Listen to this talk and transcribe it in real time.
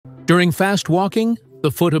During fast walking,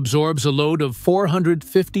 the foot absorbs a load of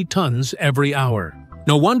 450 tons every hour.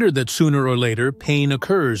 No wonder that sooner or later pain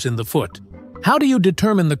occurs in the foot. How do you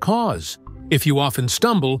determine the cause? If you often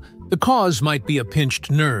stumble, the cause might be a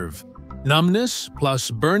pinched nerve. Numbness plus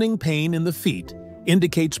burning pain in the feet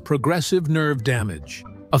indicates progressive nerve damage.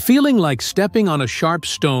 A feeling like stepping on a sharp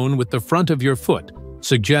stone with the front of your foot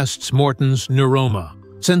suggests Morton's neuroma.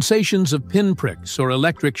 Sensations of pinpricks or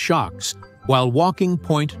electric shocks while walking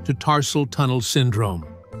point to tarsal tunnel syndrome.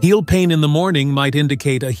 Heel pain in the morning might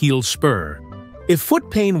indicate a heel spur. If foot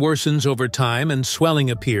pain worsens over time and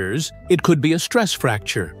swelling appears, it could be a stress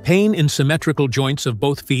fracture. Pain in symmetrical joints of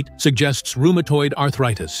both feet suggests rheumatoid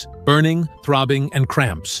arthritis. Burning, throbbing, and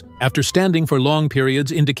cramps after standing for long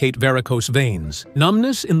periods indicate varicose veins.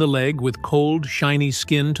 Numbness in the leg with cold, shiny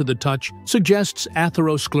skin to the touch suggests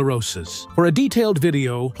atherosclerosis. For a detailed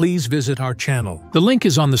video, please visit our channel. The link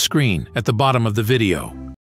is on the screen at the bottom of the video.